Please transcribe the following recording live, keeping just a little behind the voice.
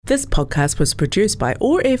This podcast was produced by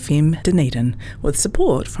OAR FM Dunedin with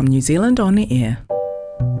support from New Zealand On Air.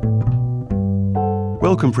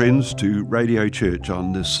 Welcome, friends, to Radio Church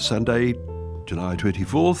on this Sunday, July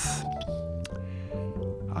 24th.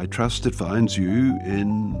 I trust it finds you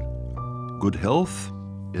in good health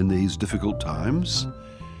in these difficult times.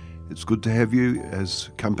 It's good to have you as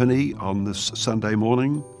company on this Sunday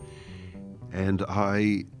morning, and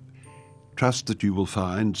I trust that you will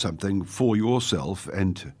find something for yourself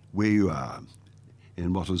and where you are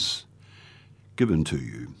in what is given to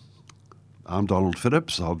you. I'm Donald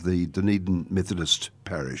Phillips of the Dunedin Methodist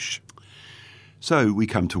Parish. So we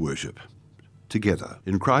come to worship together.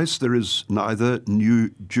 In Christ there is neither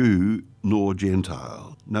Jew nor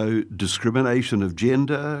Gentile, no discrimination of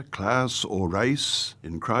gender, class or race.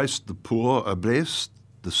 In Christ the poor are blessed,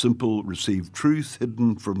 the simple receive truth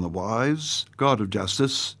hidden from the wise. God of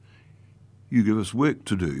justice, you give us work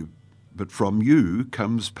to do, but from you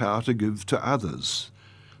comes power to give to others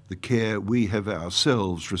the care we have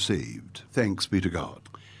ourselves received. Thanks be to God.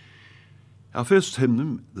 Our first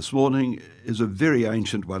hymn this morning is a very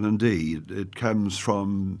ancient one indeed. It comes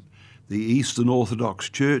from the Eastern Orthodox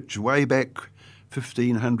Church way back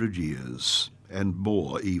 1,500 years and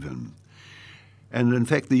more even. And in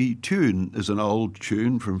fact the tune is an old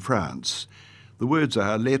tune from France. The words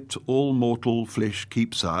are, "Let all mortal flesh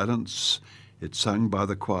keep silence." It's sung by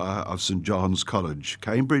the choir of St John's College,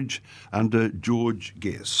 Cambridge, under George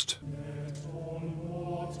Guest. Let all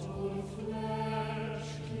mortal flesh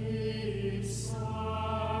keep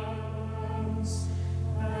silence,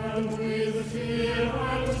 and with fear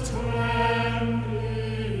and trembling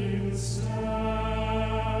stand.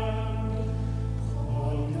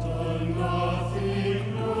 Ponder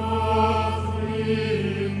nothing earthly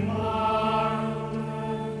minded,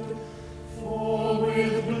 for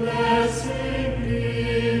with blessing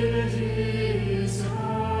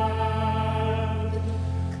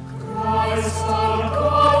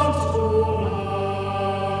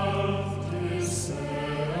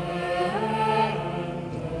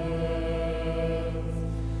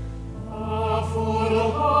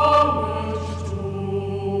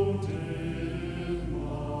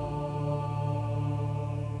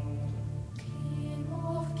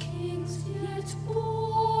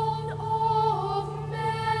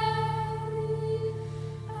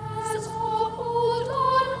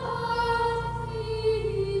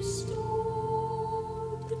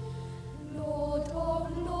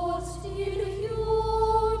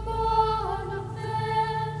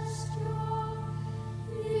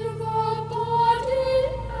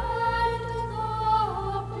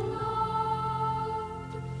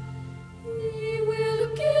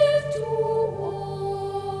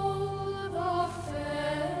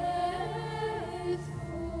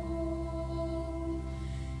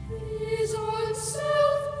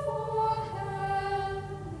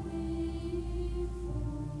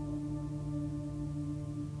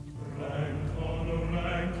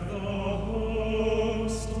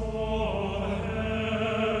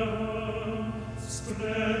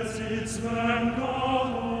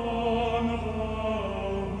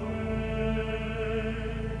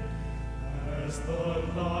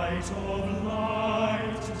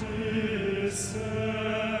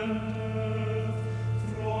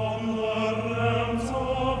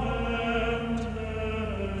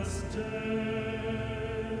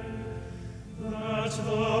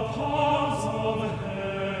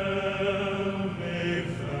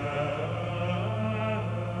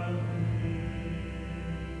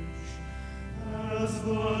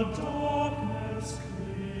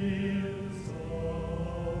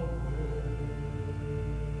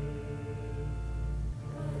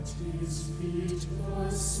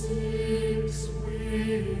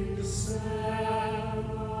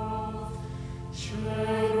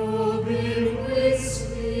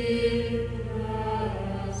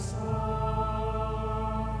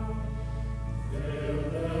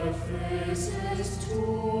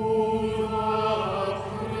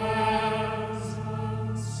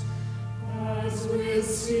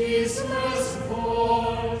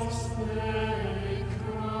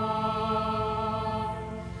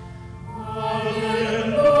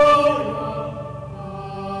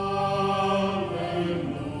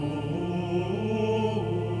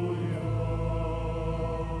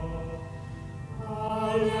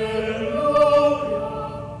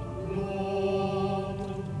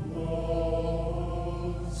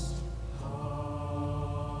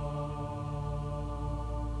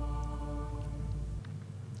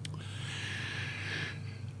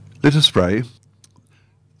Let us pray.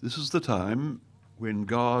 This is the time when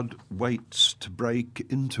God waits to break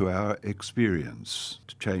into our experience,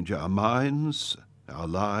 to change our minds, our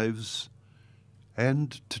lives,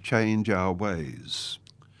 and to change our ways,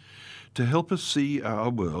 to help us see our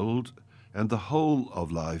world and the whole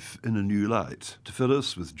of life in a new light, to fill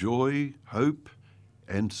us with joy, hope,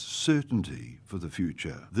 and certainty for the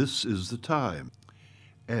future. This is the time,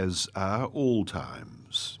 as are all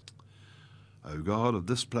times. O God of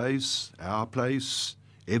this place, our place,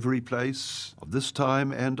 every place, of this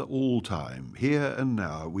time and all time, here and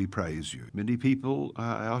now we praise you. Many people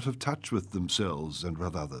are out of touch with themselves and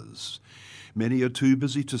with others. Many are too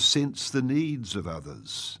busy to sense the needs of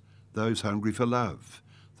others, those hungry for love,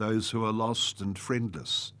 those who are lost and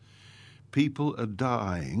friendless. People are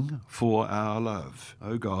dying for our love.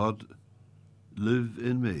 O God, live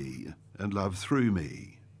in me and love through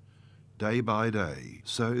me, day by day,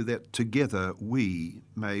 so that together we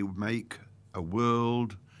may make a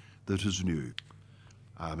world that is new.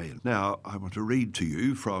 Amen. Now, I want to read to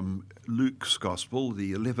you from Luke's Gospel,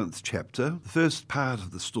 the 11th chapter. The first part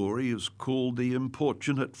of the story is called The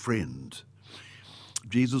Importunate Friend.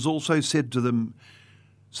 Jesus also said to them,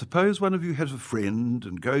 "Suppose one of you has a friend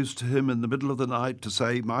and goes to him in the middle of the night to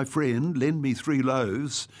say, 'My friend, lend me 3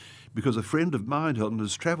 loaves, because a friend of mine on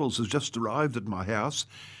his travels has just arrived at my house,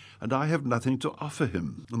 and I have nothing to offer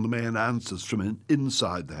him.' And the man answers from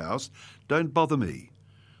inside the house, 'Don't bother me.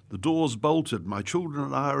 The door's bolted, my children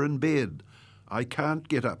and I are in bed. I can't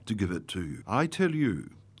get up to give it to you.' I tell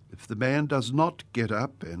you, if the man does not get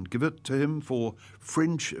up and give it to him for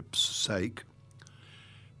friendship's sake,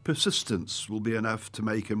 persistence will be enough to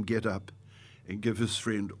make him get up and give his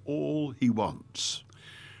friend all he wants.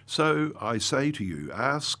 So I say to you,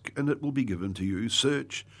 ask and it will be given to you,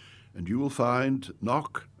 search and you will find,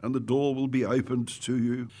 knock and the door will be opened to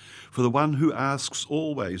you. For the one who asks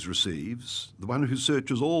always receives, the one who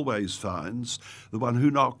searches always finds, the one who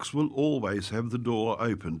knocks will always have the door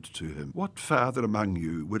opened to him. What father among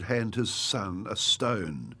you would hand his son a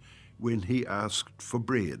stone when he asked for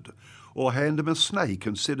bread, or hand him a snake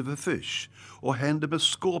instead of a fish, or hand him a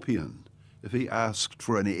scorpion if he asked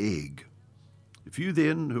for an egg? If you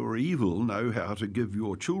then, who are evil, know how to give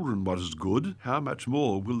your children what is good, how much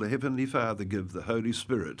more will the Heavenly Father give the Holy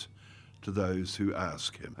Spirit to those who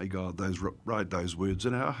ask him?" May God write those words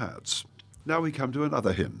in our hearts. Now we come to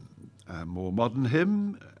another hymn, a more modern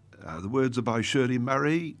hymn. The words are by Shirley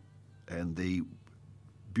Murray, and the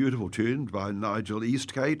beautiful tune by Nigel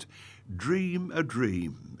Eastgate, "Dream a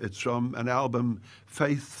Dream." It's from an album,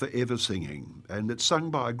 Faith Forever Singing, and it's sung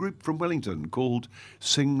by a group from Wellington called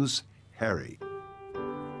Sings Harry.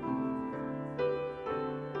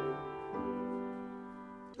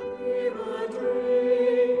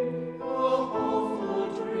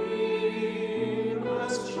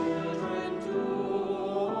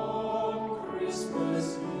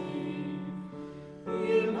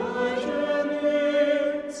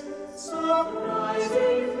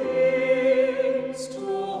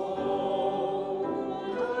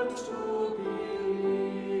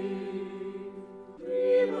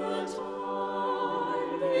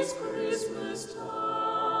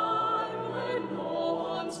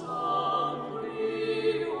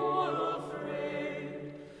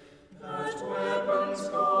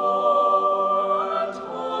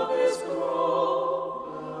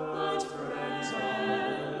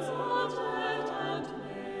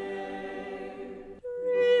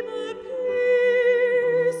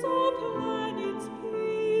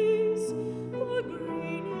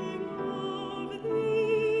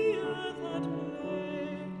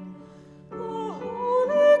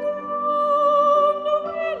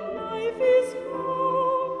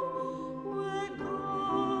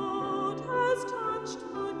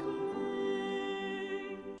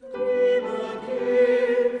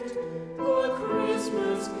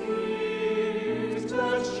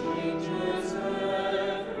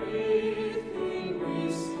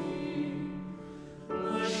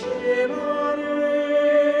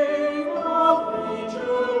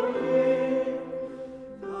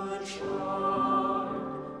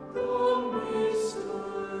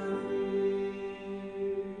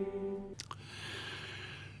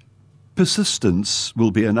 "Persistence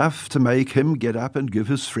will be enough to make him get up and give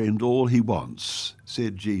his friend all he wants,"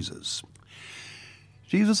 said Jesus.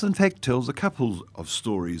 Jesus, in fact, tells a couple of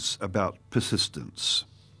stories about persistence.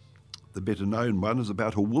 The better known one is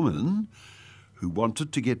about a woman who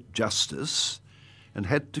wanted to get justice and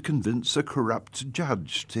had to convince a corrupt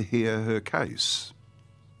judge to hear her case.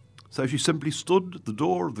 So she simply stood at the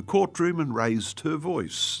door of the courtroom and raised her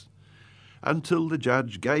voice until the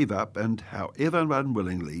judge gave up and, however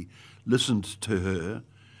unwillingly, listened to her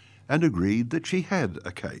and agreed that she had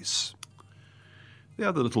a case. The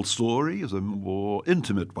other little story is a more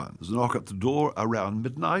intimate one. There's a knock at the door around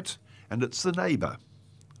midnight, and it's the neighbour.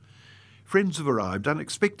 Friends have arrived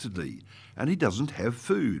unexpectedly, and he doesn't have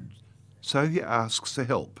food, so he asks for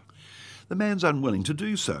help. The man's unwilling to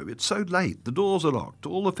do so. It's so late, the doors are locked,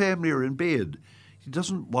 all the family are in bed. He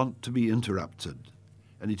doesn't want to be interrupted,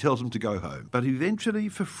 and he tells them to go home. But eventually,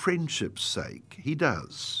 for friendship's sake, he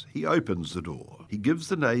does. He opens the door. He gives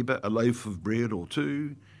the neighbour a loaf of bread or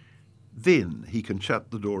two. Then he can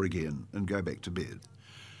shut the door again and go back to bed.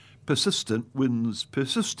 Persistence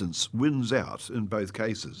wins out in both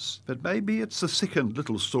cases. But maybe it's the second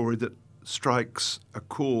little story that strikes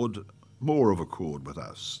more of a chord with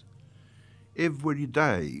us. Every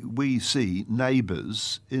day we see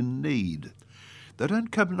neighbours in need. They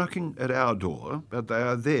don't come knocking at our door, but they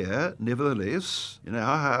are there, nevertheless, in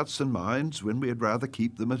our hearts and minds when we'd rather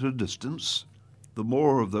keep them at a distance. There are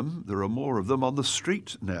more of them on the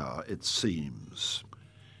street now, it seems.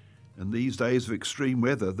 In these days of extreme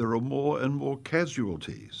weather, there are more and more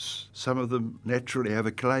casualties. Some of them naturally have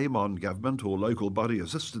a claim on government or local body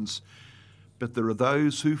assistance, but there are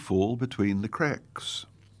those who fall between the cracks.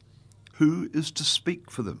 Who is to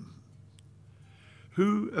speak for them?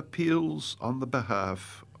 Who appeals on the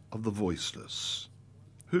behalf of the voiceless?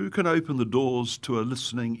 Who can open the doors to a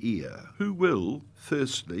listening ear? Who will,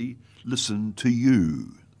 firstly, listen to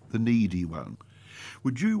you, the needy one?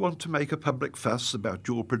 Would you want to make a public fuss about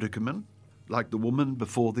your predicament, like the woman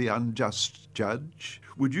before the unjust judge?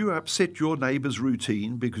 Would you upset your neighbour's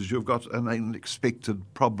routine because you've got an unexpected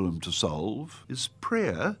problem to solve? Is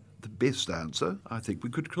prayer the best answer? I think we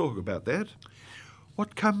could talk about that.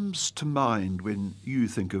 What comes to mind when you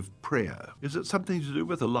think of prayer? Is it something to do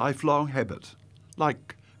with a lifelong habit,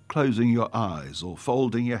 like closing your eyes or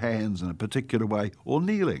folding your hands in a particular way or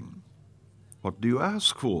kneeling? What do you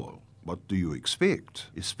ask for? What do you expect?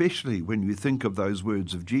 Especially when you think of those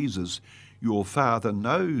words of Jesus, your Father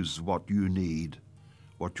knows what you need,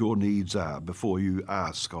 what your needs are before you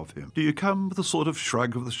ask of him. Do you come with a sort of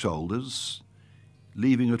shrug of the shoulders,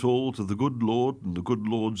 leaving it all to the good Lord and the good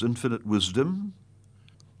Lord's infinite wisdom?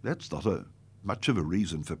 That's not much of a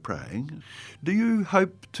reason for praying. Do you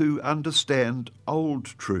hope to understand old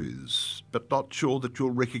truths, but not sure that you'll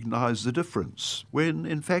recognise the difference, when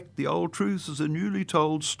in fact the old truth is a newly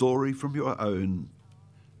told story from your own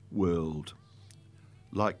world,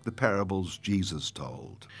 like the parables Jesus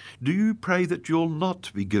told? Do you pray that you'll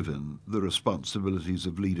not be given the responsibilities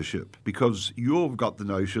of leadership because you've got the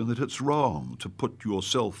notion that it's wrong to put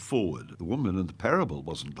yourself forward? The woman in the parable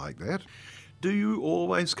wasn't like that. Do you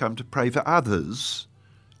always come to pray for others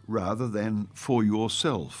rather than for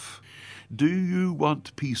yourself? Do you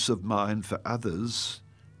want peace of mind for others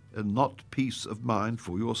and not peace of mind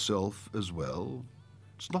for yourself as well?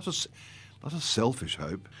 It's not a selfish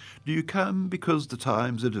hope. Do you come because the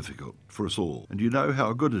times are difficult for us all, and you know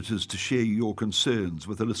how good it is to share your concerns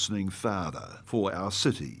with a listening Father for our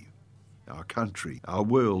city, our country, our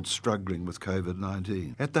world struggling with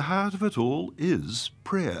COVID-19? At the heart of it all is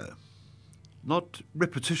prayer. Not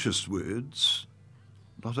repetitious words,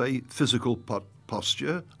 not a physical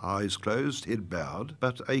posture, eyes closed, head bowed,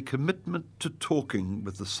 but a commitment to talking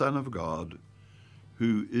with the Son of God,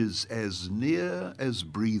 who is as near as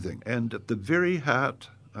breathing. And at the very heart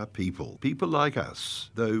are people like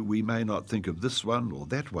us, though we may not think of this one or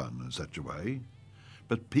that one in such a way,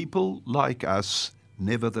 but people like us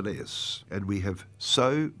nevertheless. And we have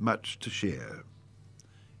so much to share,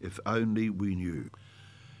 if only we knew.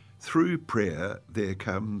 Through prayer there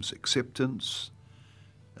comes acceptance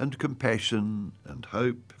and compassion and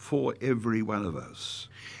hope for every one of us.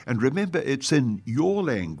 And remember, it's in your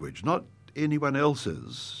language, not anyone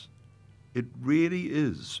else's. It really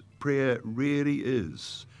is. Prayer really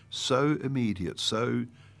is so immediate, so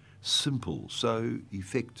simple, so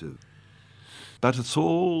effective. But it's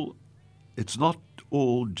not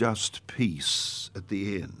all just peace at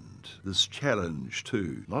the end. There's challenge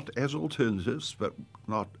too, not as alternatives, but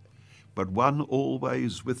one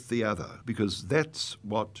always with the other, because that's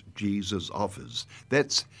what Jesus offers.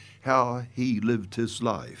 That's how he lived his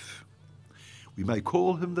life. We may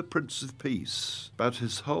call him the Prince of Peace, but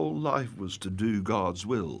his whole life was to do God's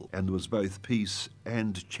will, and there was both peace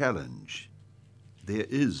and challenge. There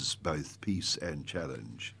is both peace and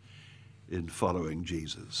challenge in following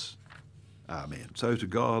Jesus. Amen. So to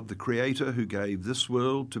God, the Creator, who gave this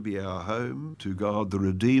world to be our home, to God, the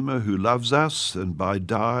Redeemer, who loves us and by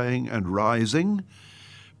dying and rising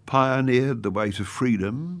pioneered the way to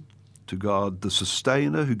freedom, to God, the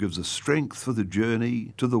Sustainer, who gives us strength for the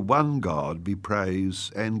journey, to the one God be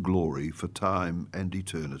praise and glory for time and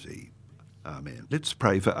eternity. Amen. Let's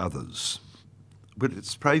pray for others. But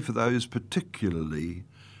let's pray for those particularly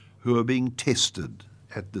who are being tested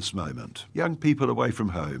at this moment. Young people away from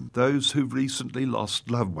home, those who've recently lost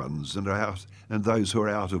loved ones and those who are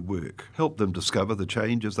out of work. Help them discover the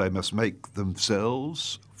changes they must make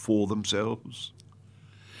themselves, for themselves.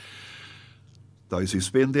 Those who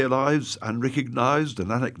spend their lives unrecognised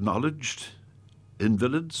and unacknowledged,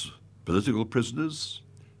 invalids, political prisoners,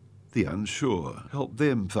 the unsure. Help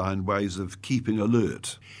them find ways of keeping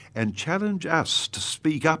alert and challenge us to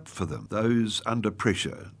speak up for them, those under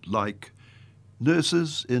pressure, like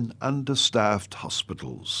nurses in understaffed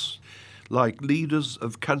hospitals, like leaders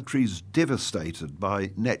of countries devastated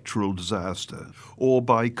by natural disaster or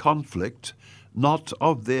by conflict not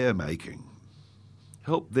of their making.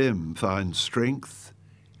 Help them find strength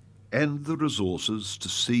and the resources to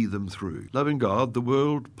see them through. Loving God, the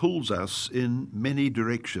world pulls us in many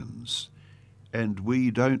directions, and we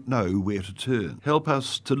don't know where to turn. Help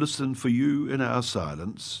us to listen for you in our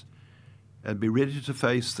silence and be ready to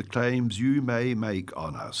face the claims you may make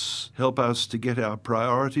on us. Help us to get our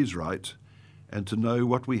priorities right and to know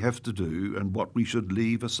what we have to do and what we should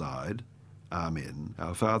leave aside. Amen.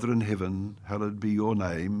 Our Father in heaven, hallowed be your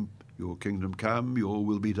name. Your kingdom come, your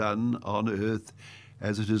will be done on earth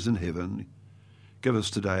as it is in heaven. Give us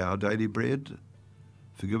today our daily bread.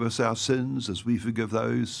 Forgive us our sins as we forgive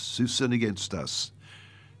those who sin against us.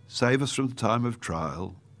 Save us from the time of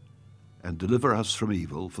trial and deliver us from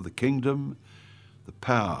evil. For the kingdom, the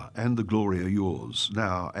power and the glory are yours,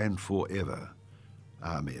 now and forever.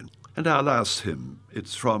 Amen. And our last hymn,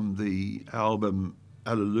 it's from the album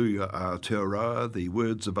Alleluia Aotearoa. The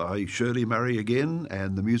words are by Shirley Murray again,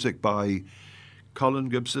 and the music by Colin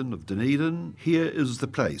Gibson of Dunedin. Here is the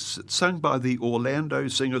place. It's sung by the Orlando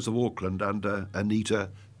Singers of Auckland under Anita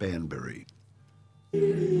Banbury.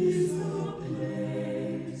 Here is the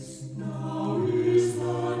place, now is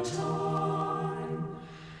the time,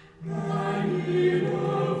 and in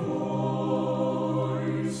a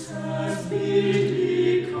voice has been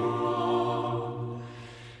become.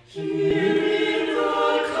 Here in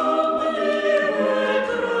the company where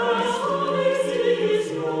Christ's voice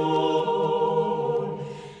is known,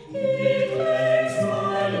 He claims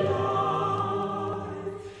my life,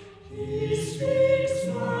 He speaks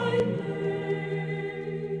my name.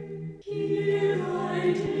 Here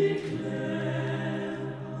I declare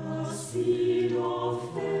a seed of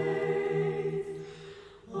faith,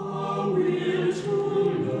 a will to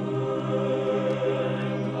learn,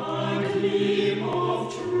 a gleam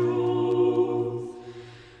of truth,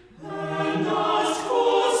 and ask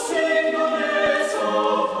for singleness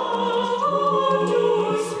of heart to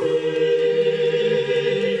speak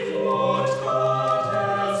what God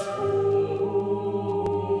has put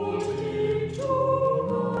into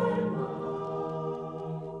my mouth.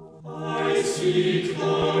 I seek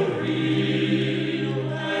the real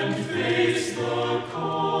and face the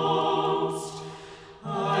cost. I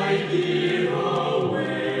give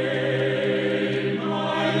away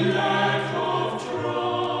my lack of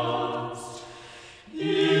trust.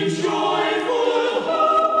 In joyful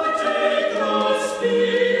hope I take the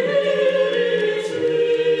Spirit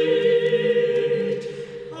retreat.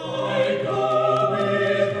 I go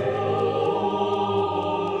with all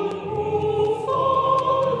who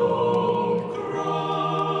follow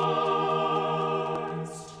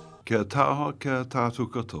Christ. Kia taha kia tātou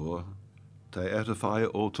katoa, te atawhai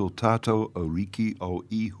o tō tātou auriki o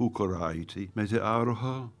I Hukaraiti, me te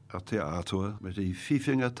aroha a te atua, me te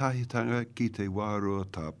whiwhinga tahitanga ki te wārua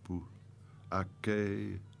tapu.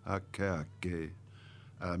 Ake, ake, ake.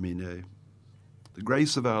 Amine. The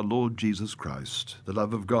grace of our Lord Jesus Christ, the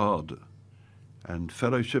love of God, and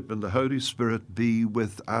fellowship in the Holy Spirit be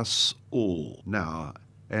with us all, now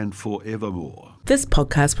and forevermore. This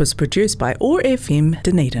podcast was produced by OAR FM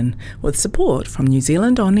Dunedin with support from New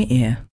Zealand On the Air.